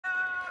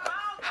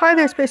Hi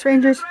there, Space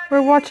Rangers.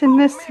 We're watching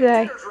this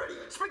today.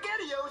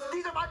 Spaghettios,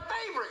 these are my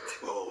favorite.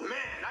 Oh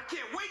man, I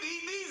can't wait to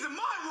eat these in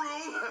my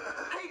room.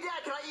 Hey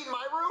Dad, can I eat in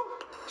my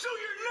room?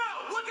 Junior,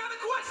 no. What kind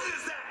of question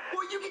is that?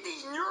 Well, you get to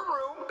eat in your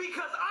room.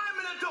 Because I'm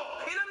an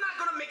adult, and I'm not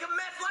gonna make a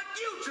mess like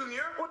you,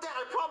 Junior. Well, Dad,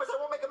 I promise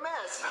I won't make a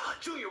mess.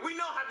 Junior, we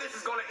know how this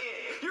is gonna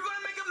end. You're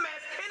gonna make a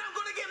mess, and I'm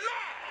gonna get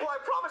mad. Well, I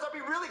promise I'll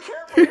be really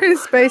careful.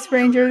 Space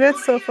Ranger,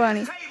 that's so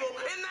funny.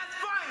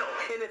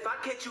 And if I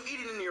catch you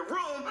eating in your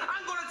room,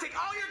 I'm gonna take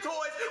all your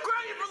toys,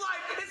 grab you for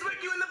life, and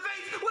smack you in the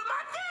face with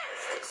my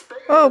fist!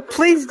 Oh,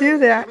 please do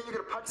that,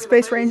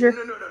 Space Ranger. No.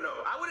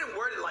 I wouldn't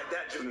word it like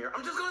that, Junior.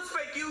 I'm just gonna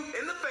spank you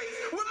in the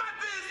face with my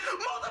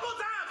fist multiple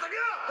times.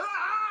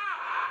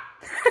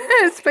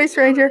 Like, Space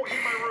Ranger.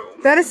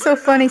 That is so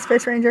funny,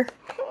 Space Ranger.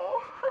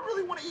 Oh, I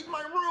really want to eat in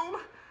my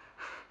room.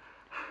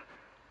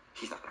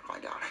 He's not gonna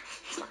find out.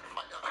 He's not gonna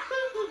find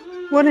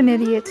out. What an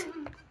idiot.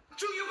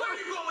 Junior, where are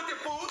you going with your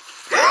food?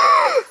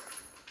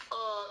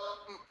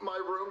 My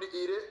room to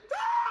eat it.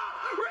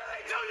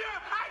 Really, Junior?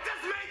 I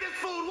just made this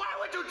food. Why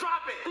would you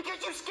drop it?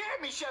 Because you scared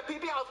me, Chef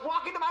Pee-Pee. I was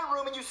walking to my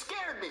room and you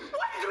scared me.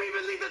 Why did you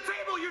even leave the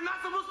table? You're not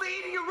supposed to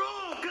eat in your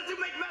room. Because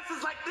you make messes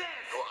like this.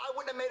 Well, I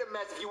wouldn't have made a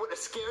mess if you wouldn't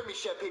have scared me,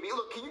 Chef Pee-Pee.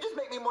 Look, can you just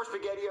make me more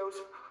SpaghettiOs?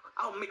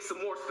 I'll make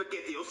some more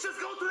SpaghettiOs. Just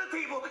go to the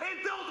table and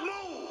don't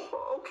move.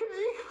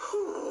 Okay.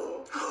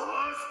 Oh,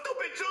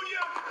 stupid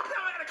Junior. Now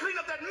I gotta clean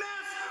up that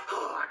mess.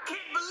 Oh, I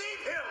can't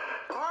believe him.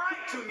 All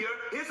right, Junior.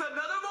 Here's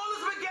another bowl of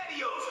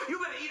SpaghettiOs. You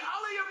better eat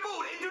all of your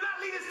food and do not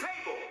leave this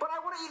table. But I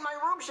want to eat my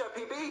room, Chef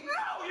Pee-Pee.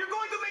 No, you're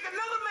going to make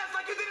another mess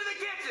like you did in the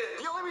kitchen.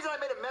 The only reason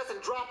I made a mess and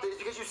dropped it is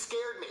because you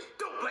scared me.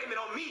 Don't blame it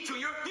on me,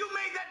 Junior. You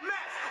made that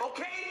mess,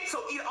 okay?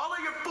 So eat all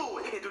of your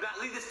food and do not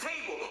leave this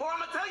table, or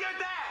I'm gonna tell your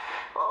dad.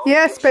 Okay,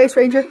 Yeah, Space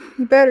Ranger.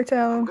 You better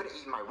tell I'm him. gonna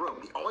eat in my room.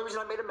 The only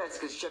reason I made a mess is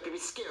because Chef Pee-Pee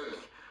scared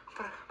me.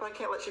 But I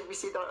can't let Chef Pee-Pee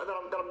see that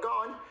I'm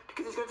gone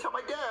because he's gonna tell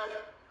my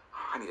dad.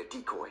 I need a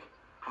decoy.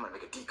 I'm gonna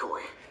make a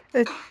decoy.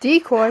 A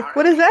decoy?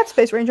 What is that,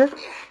 Space Ranger?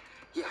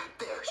 Yeah,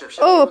 there.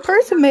 Oh, a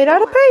person made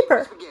out of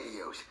paper.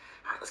 SpaghettiOs.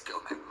 All right, let's go,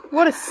 man.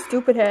 What a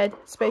stupid head,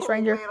 Space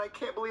Ranger. Man, I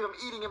can't believe I'm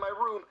eating in my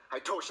room. I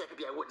told Chef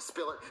Pee-Pee I wouldn't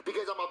spill it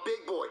because I'm a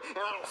big boy and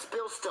I don't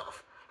spill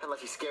stuff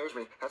unless he scares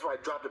me. That's why I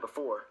dropped it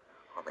before.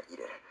 I'm gonna eat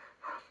it.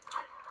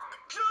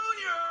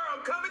 Junior,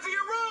 I'm coming to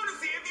your room to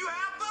see if you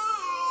have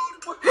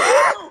food.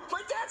 No,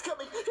 my dad's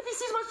coming. If he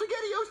sees my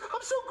SpaghettiOs,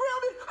 I'm so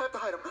grounded. I have to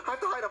hide him.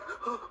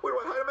 Where do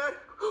I hide him at?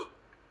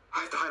 I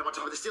have to hide him on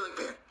top of the ceiling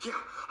fan. Yeah,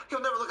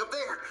 he'll never look up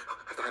there.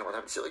 I have to hide him on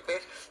top of the ceiling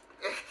fan.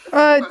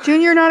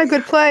 Junior, not a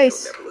good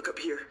place. He'll never look up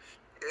here.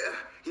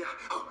 Yeah.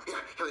 Oh, yeah.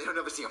 He'll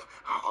never see him.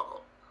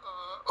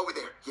 Over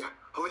there. Yeah,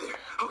 over there.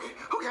 Okay,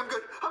 I'm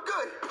good.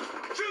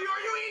 Junior,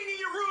 are you eating in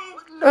your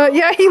room?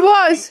 Yeah, he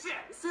was.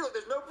 See, look,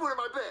 there's no food in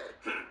my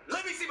bed.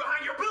 Let me see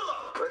behind your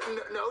pillow.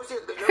 No, see,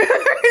 there's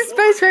no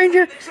Space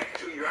Ranger.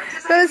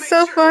 That is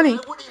so funny.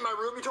 I wouldn't eat in my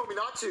room. You told me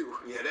not to.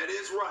 Yeah, that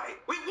is right.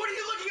 Wait, what are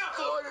you looking out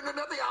for? Oh,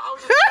 nothing. I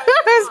was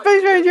just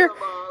Space Ranger.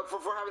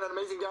 For having an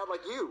amazing dad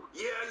like you.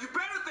 Yeah, you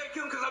better thank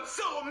him because I'm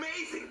so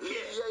amazing.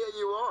 Yeah,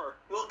 you are.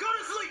 Well, go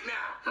to sleep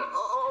now.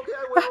 Okay,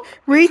 I will.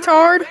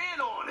 Retard.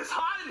 Fan on. It's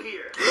hot in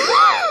here.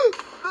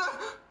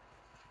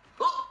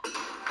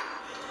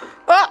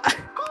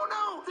 Oh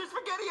no! There's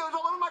SpaghettiOs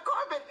all over my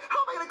carpet! How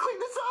am I gonna clean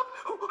this up?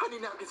 Oh, I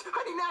need napkins!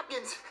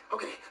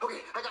 Okay,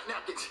 I got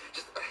napkins.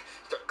 Just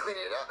start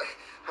cleaning it up.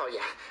 Oh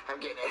yeah, I'm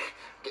getting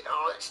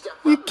all that stuff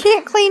up. You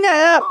can't clean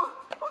that up.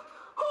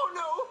 Oh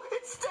no!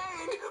 It's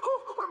stained!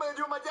 Oh, what am I gonna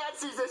do when my dad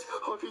sees this?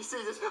 Oh, if he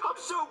sees this, I'm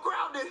so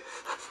grounded!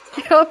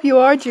 I hope you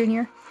are,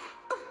 Junior.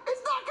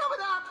 It's not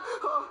coming up!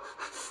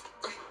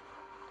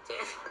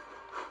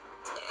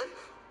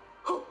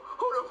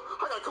 Oh no,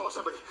 I gotta call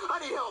somebody. I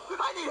need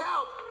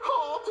help!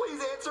 Oh,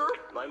 please answer.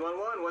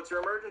 911, what's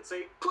your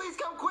emergency? Please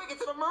come quick,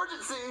 it's an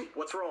emergency.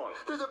 What's wrong?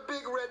 There's a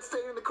big red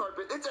stain in the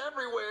carpet. It's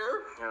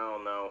everywhere. Oh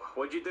no.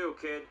 What'd you do,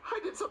 kid? I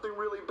did something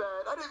really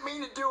bad. I didn't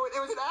mean to do it. It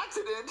was an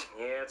accident.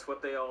 Yeah, it's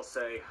what they all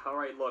say.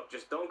 Alright, look,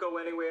 just don't go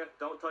anywhere,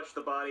 don't touch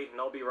the body, and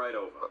I'll be right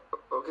over.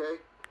 Okay.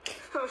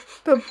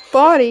 The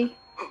body?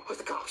 Oh, it's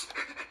the cops.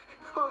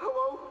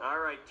 Hello?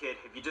 Alright, kid,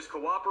 if you just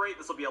cooperate,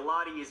 this will be a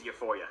lot easier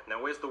for you.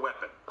 Now, where's the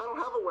weapon? I don't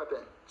have a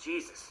weapon.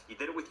 Jesus, you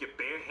did it with your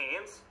bare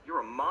hands?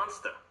 You're a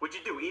monster. What'd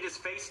you do, eat his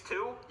face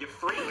too? You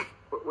freak?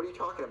 What are you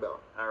talking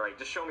about? Alright,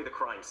 just show me the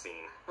crime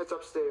scene. It's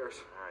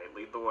upstairs. Alright,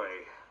 lead the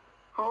way.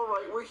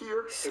 Alright, we're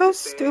here. So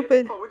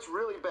stupid. Oh, it's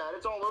really bad.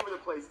 It's all over the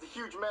place. It's a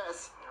huge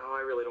mess. Oh,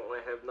 I really don't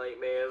want to have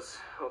nightmares.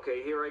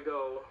 Okay, here I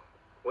go.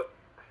 What?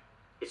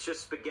 It's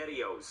just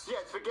SpaghettiOs.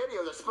 Yeah, it's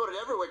SpaghettiOs. I spilled it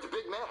everywhere. It's a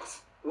big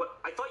mess. What?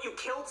 I thought you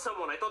killed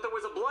someone. I thought there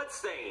was a blood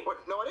stain. What?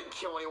 No, I didn't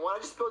kill anyone. I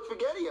just spilled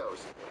SpaghettiOs.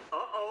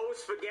 Uh-oh,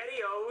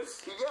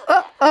 SpaghettiOs.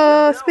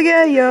 Yeah.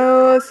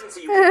 SpaghettiOs.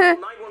 You called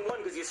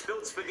 911 because you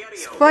spilled SpaghettiOs.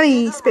 It's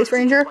funny, Space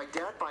Ranger. My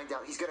dad finds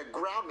out, he's gonna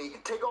ground me,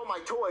 take all my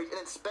toys, and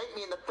then spank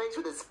me in the face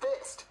with his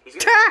fist. He's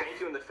gonna spank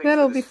you in the face.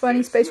 That'll with be his funny,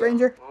 fist. Space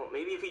Ranger. Well,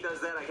 maybe if he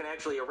does that, I can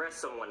actually arrest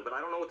someone, but I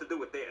don't know what to do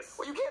with this.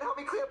 Well, you can't help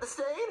me clean up the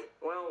stain?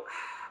 Well,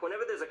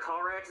 whenever there's a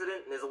car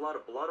accident and there's a lot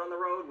of blood on the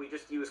road, we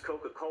just use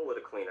Coca-Cola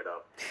to clean it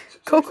up.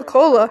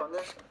 Coca-Cola.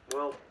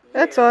 Well,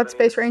 That's yeah, odd, I mean,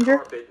 Space Ranger.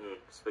 Carpet and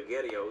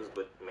spaghettios,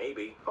 but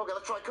maybe. Okay,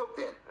 let's try Coke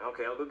then.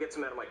 Okay, I'll go get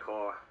some out of my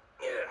car.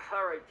 Yeah,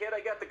 all right, kid, I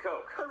got the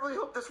Coke. I really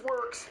hope this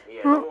works.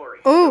 Yeah, don't worry.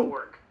 Oh. It'll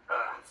work.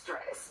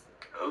 Stress.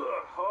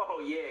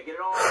 Oh, yeah, get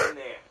it all in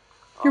there.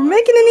 You're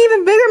making an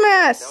even bigger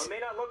Now, mess. it may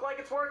not look like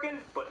it's working,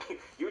 but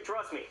you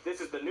trust me,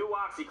 this is the new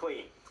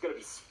OxyClean. It's gonna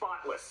be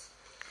spotless.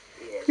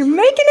 Yeah, You're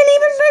making an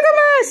even bigger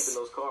in mess.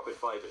 those carpet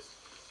fibers.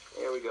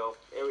 There we go.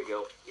 There we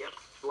go. Yep.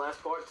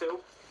 Last part too.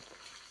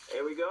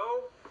 There we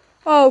go.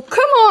 Oh,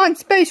 come on,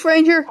 Space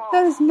Ranger.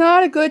 That is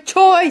not a good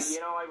choice.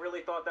 You know, I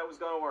really thought that was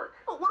gonna work.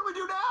 Oh, what do we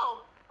do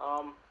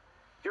now?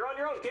 You're on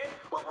your own, kid.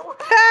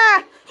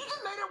 Ha! You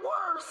just made it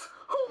worse.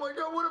 Oh my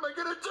God, what am I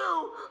gonna do?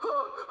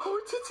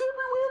 It's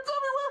everywhere. It's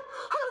everywhere.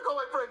 I gotta call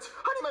my friends.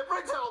 I need my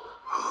friends' help.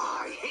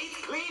 I hate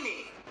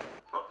cleaning.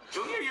 Oh,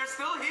 Junior, you're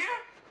still here?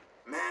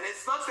 Man, it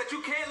sucks that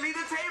you can't leave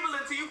the table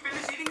until you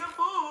finish eating your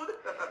food.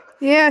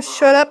 Yeah,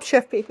 shut up,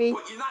 Chef Pee-Pee.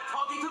 What, you're not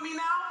talking to me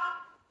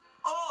now?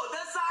 Oh, the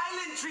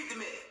silent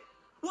treatment.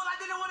 Well, I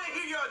didn't want to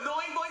hear your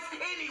annoying voice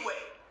anyway.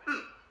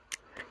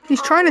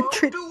 He's trying to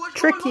Dude, what's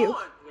trick going you.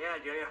 on? Yeah,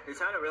 Junior, you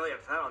sounded really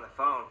upset on the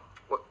phone.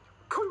 What?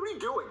 Cody, what are you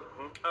doing?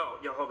 Oh,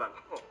 yo, hold on.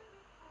 Oh.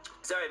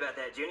 Sorry about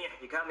that, Junior.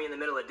 You caught me in the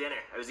middle of dinner.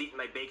 I was eating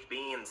my baked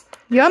beans.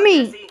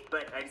 Yummy. Messy,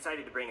 but I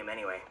decided to bring them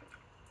anyway.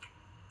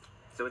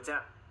 So what's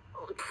up?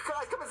 Oh,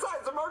 guys, come inside.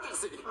 It's an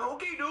emergency.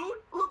 Okay, dude.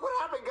 Look what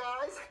happened,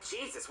 guys.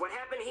 Jesus, what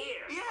happened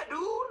here? Yeah,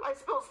 dude. I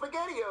spilled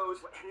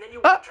SpaghettiOs. And then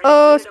you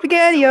Uh-oh,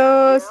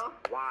 SpaghettiOs.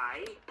 Yeah,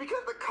 Why?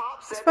 because the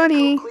cop said It's funny.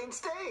 they don't clean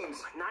stains.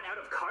 Not out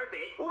of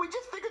carpet. Well, we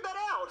just figured that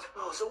out.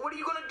 Oh, so what are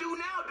you gonna do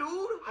now,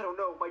 dude? I don't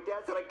know. My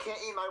dad said I can't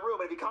eat in my room,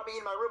 and if he caught me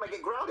in my room, I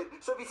get grounded.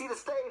 So if you see the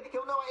stain,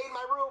 he'll know I ate in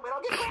my room, and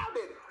I'll get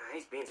grounded.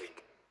 These beans are...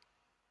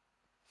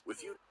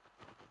 With you?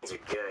 These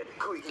are good.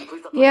 Cody, can you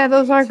please stop Yeah,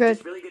 those are good.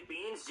 Just really good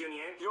beans,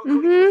 Junior. You don't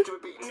Cody,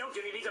 stupid beans. No,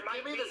 Junior, these are my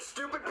Give me the beans.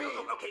 stupid beans.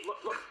 Okay,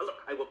 look.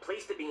 I will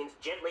place the beans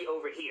gently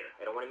over here.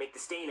 I don't want to make the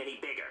stain any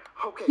bigger.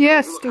 Okay.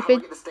 Yeah, Cody, look, stupid. How do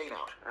I get the stain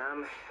out?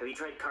 Have you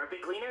tried carpet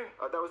cleaner?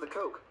 That was the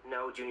Coke.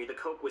 No, Junior, the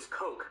Coke was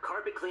Coke.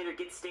 Carpet cleaner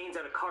gets stains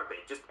out of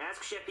carpet. Just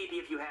ask Chef Pee-Pee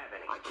if you have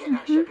any. I can't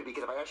ask Chef Pee-Pee,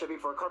 because if I ask Chef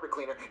Pee-Pee for a carpet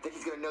cleaner, then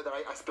he's gonna know that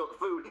I spilled the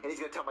food, and he's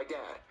gonna tell my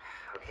dad.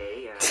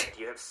 Okay, do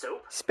you have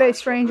soap?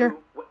 Space Ranger.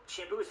 What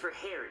shampoo is for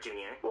hair,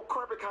 Junior? Well,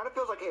 carpet kind of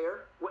feels like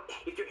hair. What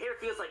if your hair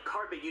feels like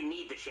carpet? You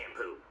need the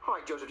shampoo. All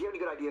right, Joseph, do you have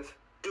any good ideas?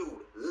 Dude,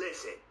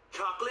 listen.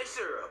 Chocolate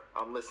syrup.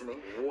 I'm listening.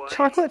 What?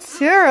 Chocolate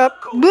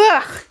syrup.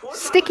 Blech. Pour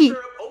Sticky.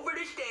 chocolate syrup over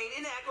the stain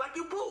and act like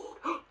you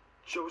pooped.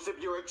 Joseph,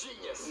 you're a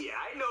genius. Yeah,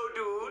 I know,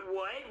 dude.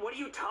 What? What are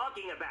you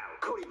talking about?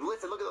 Cody,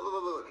 listen, look.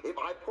 If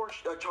I pour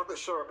chocolate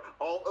syrup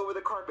all over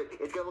the carpet,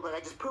 it's gonna look like I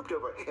just pooped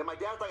over it. And my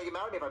dad's not gonna get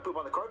mad at me if I poop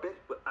on the carpet.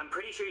 I'm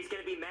pretty sure he's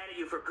gonna be mad at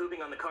you for pooping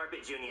on the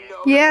carpet, Junior.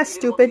 No, Yeah, he didn't want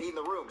stupid. me to eat in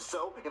the room.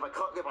 So if I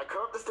cover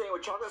up the stain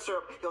with chocolate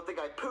syrup, he'll think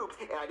I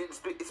pooped and I didn't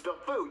spill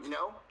food. You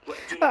know?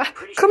 Junior, I'm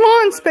pretty sure Come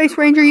on, Space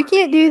Ranger. You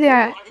can't do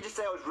that. Well, I can just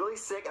say I was really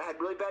sick and I had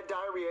really bad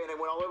diarrhea and it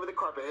went all over the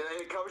carpet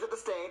and it covers up the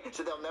stain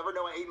so they'll never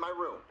know I ate in my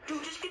room.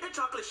 Dude, just get the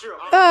chocolate syrup.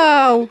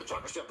 Oh. The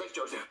chocolate syrup. Thanks,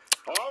 Joseph.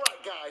 All right,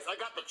 guys, I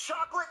got the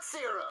chocolate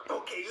syrup.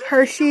 Okay, let's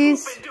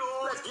Hershey's. Get the pooping,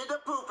 dude. Let's get the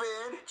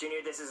pooping. Junior,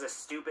 this is a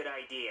stupid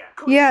idea.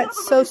 Cody, Yeah, shut it's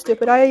up so and let me stupid.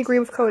 think. I agree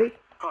with Cody.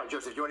 All right,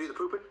 Joseph, you want to do the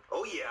pooping?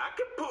 Oh, yeah, I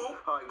can poop.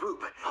 All right,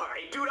 poop. All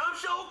right, dude, I'm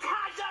so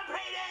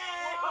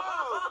constipated.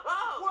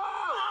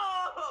 Whoa.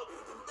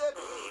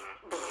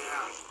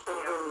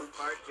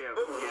 Fart joke,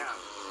 yeah.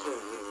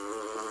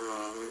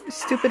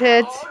 Stupid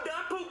heads. All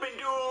done pooping,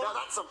 dude. Now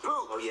that's some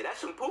poop. Oh, yeah,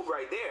 that's some poop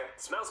right there.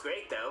 Smells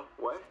great, though.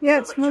 What? Yeah,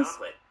 it Smells like smells.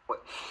 chocolate.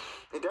 What?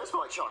 It does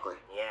smell like chocolate.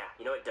 Yeah,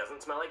 you know what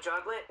doesn't smell like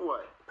chocolate?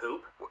 What?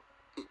 Poop.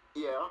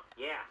 Yeah.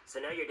 Yeah, so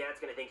now your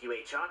dad's gonna think you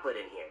ate chocolate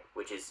in here,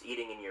 which is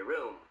eating in your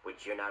room,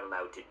 which you're not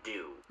allowed to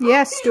do. Yeah,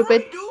 He's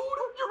stupid. right, dude.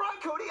 You're right,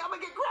 Cody. I'm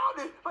gonna get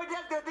grounded. My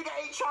dad's gonna think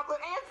I ate chocolate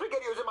and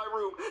SpaghettiOs in my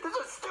room. This is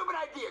a stupid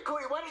idea.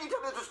 Cody, why didn't you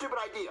tell me this is a stupid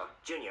idea?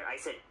 Junior, I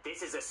said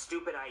this is a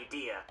stupid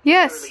idea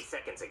Yes. literally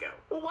seconds ago.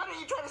 Well, why didn't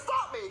you try to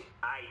stop me?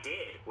 I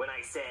did when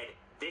I said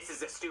this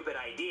is a stupid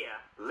idea,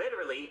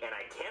 literally, and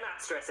I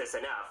cannot stress this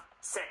enough,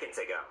 seconds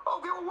ago.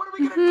 Okay, well, what are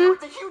we gonna do?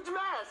 It's a huge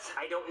mess.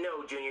 I don't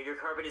know, Junior, your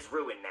carpet is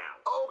ruined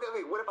now. Okay,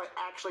 wait, what if I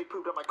actually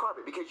pooped on my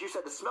carpet? Because you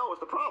said the smell was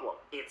the problem.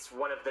 It's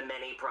one of the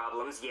many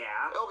problems,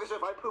 yeah. Okay, so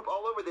if I poop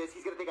all over this,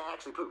 he's gonna think I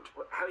actually pooped.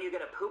 How are you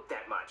gonna poop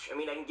that much? I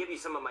mean, I can give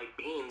you some of my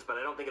beans, but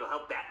I don't think it'll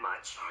help that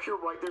much. You're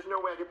right, there's no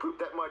way I can poop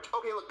that much.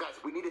 Okay, look, guys,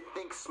 we need to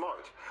think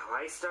smart.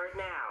 Why start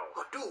now?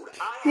 Dude,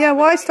 Yeah,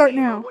 why start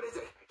now? What is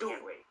it? Dude,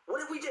 Can't wait.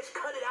 what if we just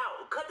cut it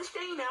out? Cut the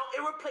stain out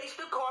and replace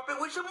the carpet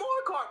with some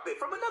more carpet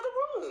from another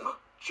room.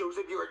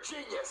 Joseph, you're a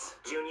genius.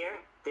 Junior,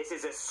 this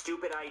is a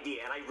stupid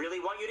idea, and I really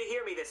want you to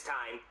hear me this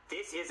time.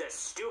 This is a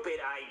stupid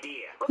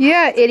idea.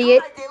 Yeah,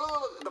 idiot. Good idea.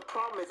 Look. The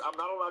problem is I'm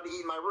not allowed to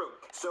eat in my room.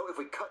 So if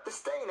we cut the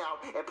stain out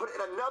and put it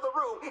in another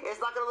room, it's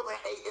not going to look like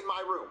I ate in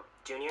my room.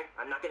 Junior,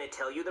 I'm not going to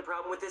tell you the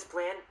problem with this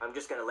plan. I'm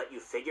just going to let you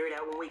figure it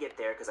out when we get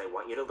there, because I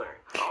want you to learn.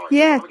 All right,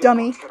 Yeah, so I'm gonna get the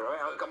dummy. box cutter, all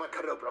right? I'm going to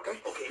cut it open, okay?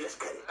 Okay, let's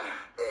cut it.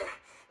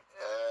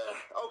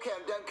 Okay,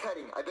 I'm done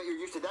cutting. I bet you're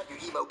used to that, you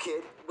emo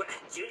kid. What?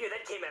 Junior,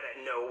 that came out of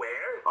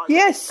nowhere.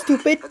 Yes,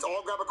 stupid. Let's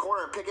all grab a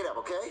corner and pick it up,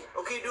 okay?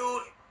 Okay,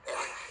 dude.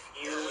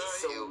 You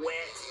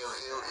sweat.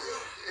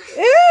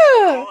 Ew.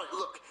 All right,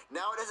 look.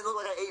 Now it doesn't look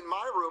like I ate in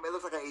my room. It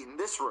looks like I ate in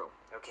this room.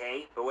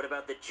 Okay, but what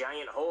about the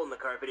giant hole in the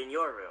carpet in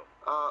your room?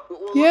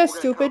 Well, Yeah, we're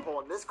stupid. gonna cut a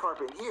hole in this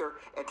carpet in here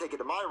and take it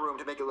to my room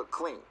to make it look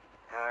clean.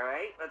 All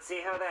right, let's see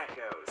how that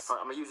goes. All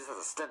right, I'm gonna use this as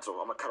a stencil.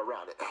 I'm gonna cut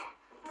around it.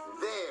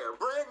 There,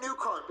 brand new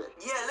carpet.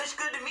 Yeah, looks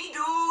good to me,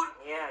 dude.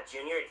 Yeah,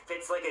 Junior, it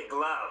fits like a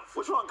glove.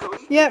 What's wrong,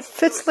 Cody? Yeah, it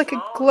fits like a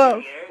Small,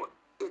 glove. Junior.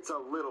 It's a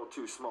little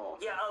too small.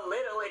 Yeah, a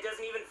little. It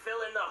doesn't even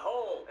fill in the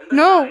hole. And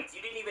No. besides,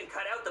 you didn't even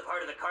cut out the part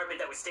of the carpet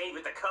that was stained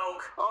with the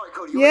Coke. All right,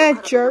 Cody. Yeah, wanna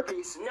cut a jerk.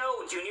 bigger piece?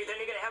 No, Junior, then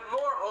you're gonna have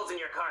more holes in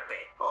your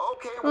carpet.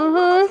 Okay, well,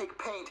 what if I take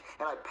paint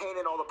and I paint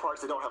in all the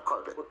parts that don't have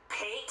carpet?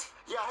 Paint?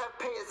 Yeah, I have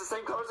paint. It's the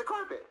same color as the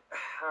carpet.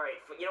 All right,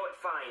 you know what?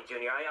 Fine,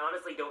 Junior. I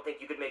honestly don't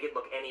think you could make it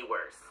look any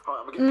worse. All right,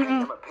 I'm gonna get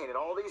paint. I'm gonna paint in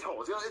all these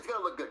holes. You know, it's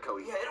gonna look good,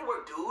 Cody. Yeah, it'll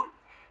work, dude.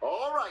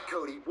 All right,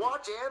 Cody.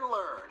 Watch and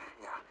learn.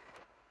 Yeah.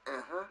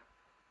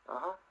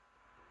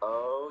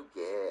 Oh,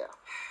 yeah.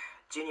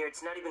 Junior,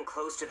 it's not even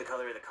close to the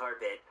color of the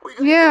carpet. What, you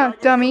gonna Yeah, do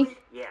that, dummy. Cody?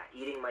 Yeah,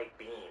 eating my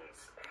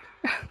beans.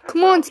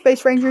 Come on,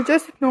 Space Ranger,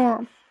 just ignore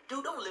him.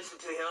 Dude, don't listen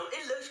to him.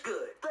 It looks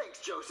good. Thanks,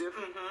 Joseph.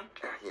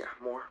 Yeah,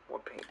 more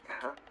paint.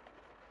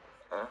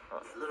 A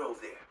little over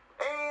there.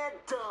 And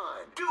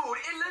done. Dude,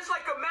 it looks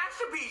like a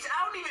masterpiece.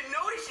 I don't even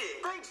notice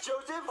it. Thanks,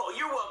 Joseph. Oh,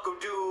 you're welcome,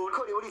 dude.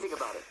 Cody, what do you think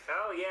about it?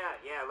 Oh, yeah,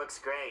 it looks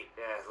great.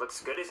 Looks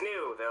good as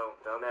new.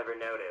 They'll never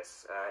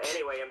notice.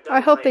 Anyway, I'm done I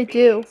with hope my they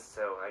do. beans,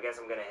 so I guess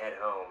I'm gonna head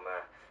home.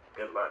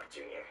 Good luck,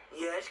 Junior.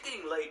 Yeah, it's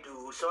getting late,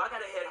 dude, so I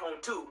gotta head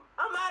home, too.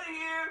 I'm out of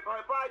here. All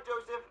right, bye,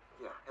 Joseph.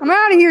 Yeah. I'm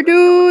out of here,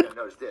 dude.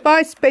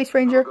 Bye, Space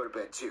Ranger. I'll go to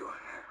bed, too.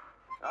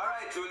 All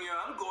right, Junior,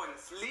 I'm going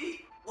to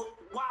sleep.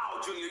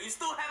 Wow, Junior, you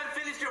still haven't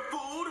finished your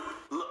food?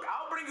 Look,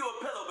 I'll bring you a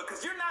pillow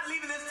because you're not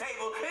leaving this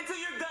table until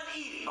you're done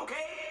eating,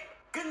 okay?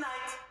 Good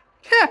night.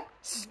 Heh,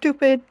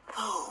 stupid.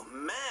 Oh,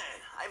 man,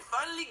 I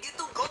finally get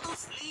to go to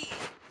sleep.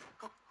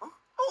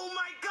 Oh,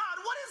 my God,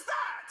 what is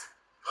that?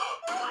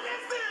 What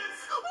is this?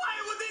 Why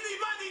would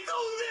anybody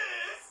do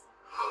this?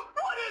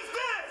 What is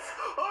this?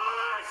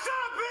 Oh, shut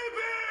up,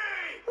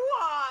 baby!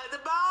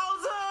 What,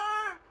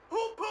 Bowser?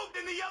 Who pooped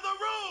in the other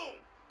room?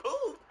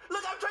 Poop?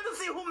 Look, I'm trying to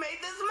see who made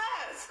this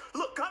mess.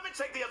 Look, come and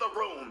check the other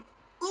room.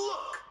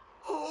 Look.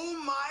 Oh,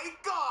 my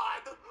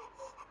God.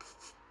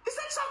 Is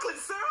that chocolate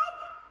syrup?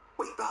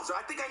 Wait, Bowser,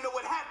 I think I know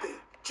what happened.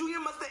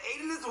 Junior must have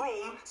ate in his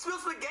room,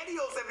 spilled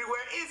spaghettios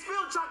everywhere, and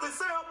spilled chocolate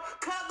syrup,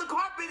 cut out the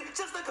carpet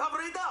just to cover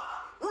it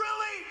up.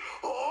 Really?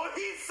 Oh,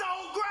 he's so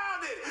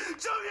grounded.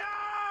 Junior!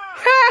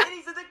 And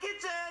he's in the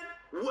kitchen.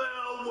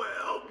 Well.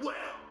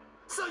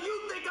 So you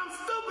think I'm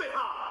stupid,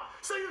 huh?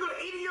 So you're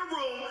gonna eat in your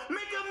room,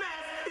 make a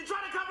mess, and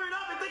try to cover it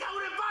up and think I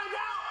wouldn't find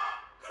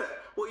out?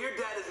 Well, your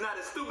dad is not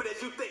as stupid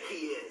as you think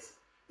he is.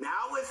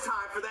 Now it's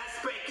time for that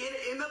spanking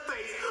in the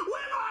face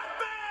with my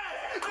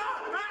fist!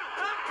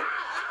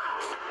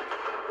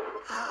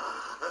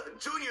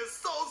 Junior's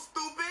so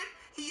stupid,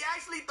 he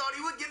actually thought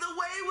he would get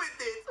away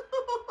with it.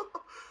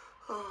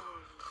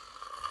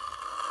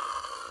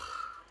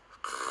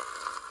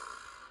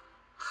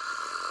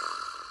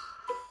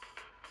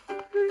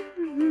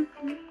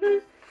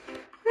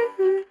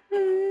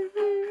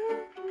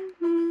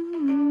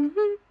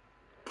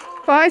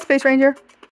 Bye, Space Ranger.